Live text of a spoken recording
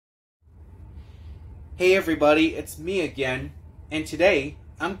Hey everybody, it's me again, and today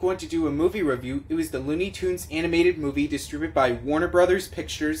I'm going to do a movie review. It was the Looney Tunes animated movie distributed by Warner Brothers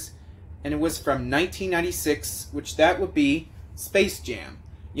Pictures, and it was from 1996, which that would be Space Jam.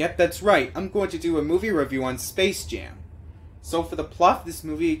 Yep, that's right, I'm going to do a movie review on Space Jam. So for the plot of this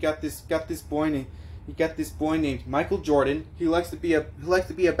movie, you got this boy named Michael Jordan. He likes to be a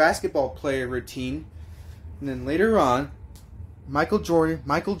basketball player routine, and then later on, Michael Jordan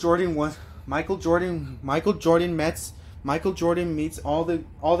meets all the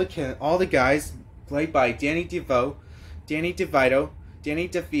guys played by Danny DeVito,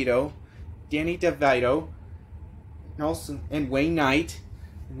 and Wayne Knight.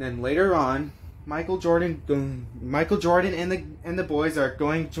 And then later on, Michael Jordan and the boys are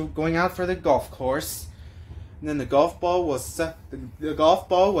going out for the golf course. And then the golf ball was sucked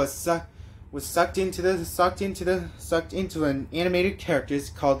into an animated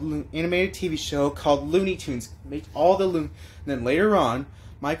TV show called Looney Tunes. And then later on,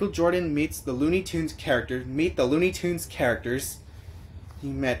 Michael Jordan meets the Looney Tunes characters. He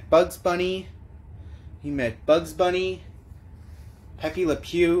met Bugs Bunny, Pepe Le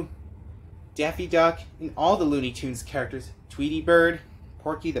Pew, Daffy Duck, and all the Looney Tunes characters. Tweety Bird,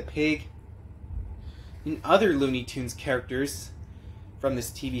 Porky the Pig, and other Looney Tunes characters from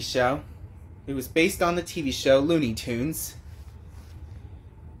this TV show. It was based on the TV show Looney Tunes.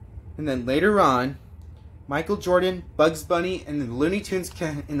 And then later on, Michael Jordan, Bugs Bunny, and the Looney Tunes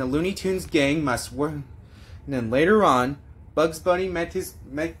gang must work. And then later on, Bugs Bunny met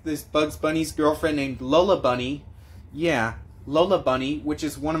this Bugs Bunny's girlfriend named Lola Bunny. Yeah, Lola Bunny, which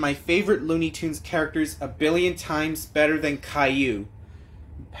is one of my favorite Looney Tunes characters, a billion times better than Caillou.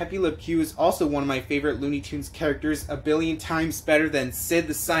 Pepe Le Pew is also one of my favorite Looney Tunes characters, a billion times better than Sid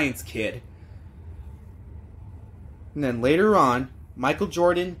the Science Kid. And then later on, Michael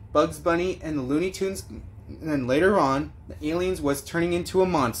Jordan, Bugs Bunny, and the Looney Tunes. And then later on, the aliens was turning into a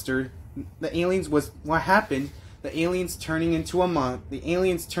monster. What happened? The aliens turns into a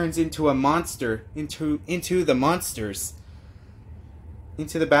monster into the monsters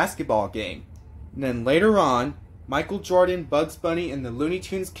into the basketball game. And then later on, Michael Jordan, Bugs Bunny, and the Looney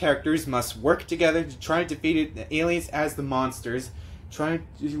Tunes characters must work together to try to defeat the aliens as the monsters. You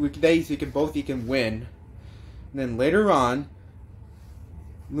can win. And then later on,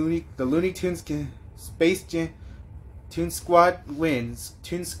 the Looney Tunes Space Jam Toon Squad wins.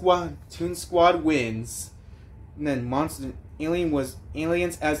 Toon Squad wins. And then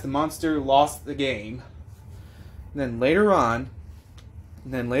aliens as the monster lost the game. And then later on,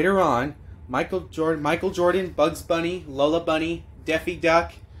 Michael Jordan, Bugs Bunny, Lola Bunny, Daffy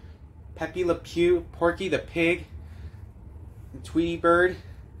Duck, Pepe Le Pew, Porky the Pig, and Tweety Bird,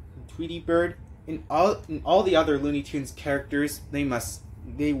 and all the other Looney Tunes characters, they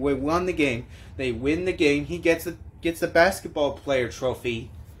won the game. They win the game. He gets a basketball player trophy.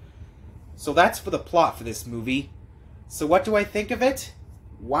 So that's for the plot for this movie. So what do I think of it?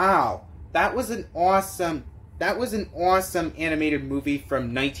 Wow, that was an awesome animated movie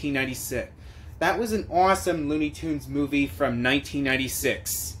from 1996. That was an awesome Looney Tunes movie from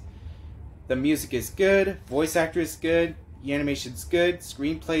 1996. The music is good, voice actor is good, the animation's good,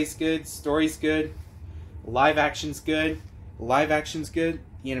 screenplay's good, story's good, live action's good, the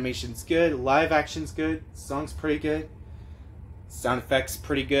animation's good, live action's good, song's pretty good, sound effects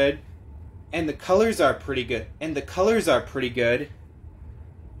pretty good, and the colors are pretty good.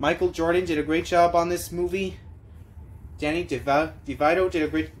 Michael Jordan did a great job on this movie. Danny DeVito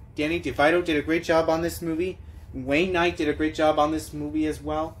did a great job on this movie. Wayne Knight did a great job on this movie as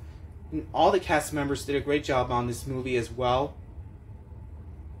well. And all the cast members did a great job on this movie as well.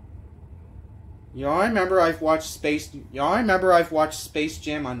 I remember I've watched Space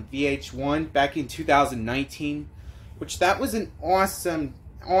Jam on VH1 back in 2019, which that was an awesome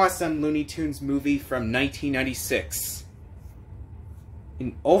Looney Tunes movie from 1996.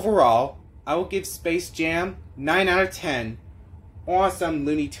 And overall, I will give Space Jam 9 out of 10. Awesome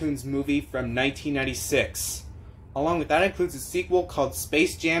Looney Tunes movie from 1996. Along with that includes a sequel called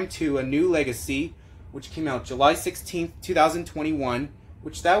Space Jam 2: A New Legacy, which came out July 16th, 2021,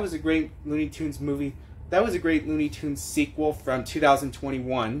 which that was a great Looney Tunes movie. That was a great Looney Tunes sequel from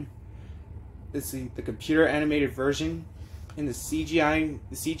 2021. This is the computer animated version, and the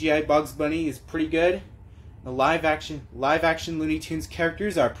CGI Bugs Bunny is pretty good. The live action Looney Tunes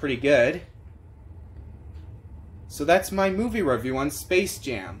characters are pretty good. So that's my movie review on Space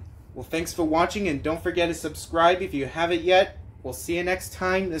Jam. Well, thanks for watching, and don't forget to subscribe if you haven't yet. We'll see you next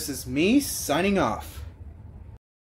time. This is me, signing off.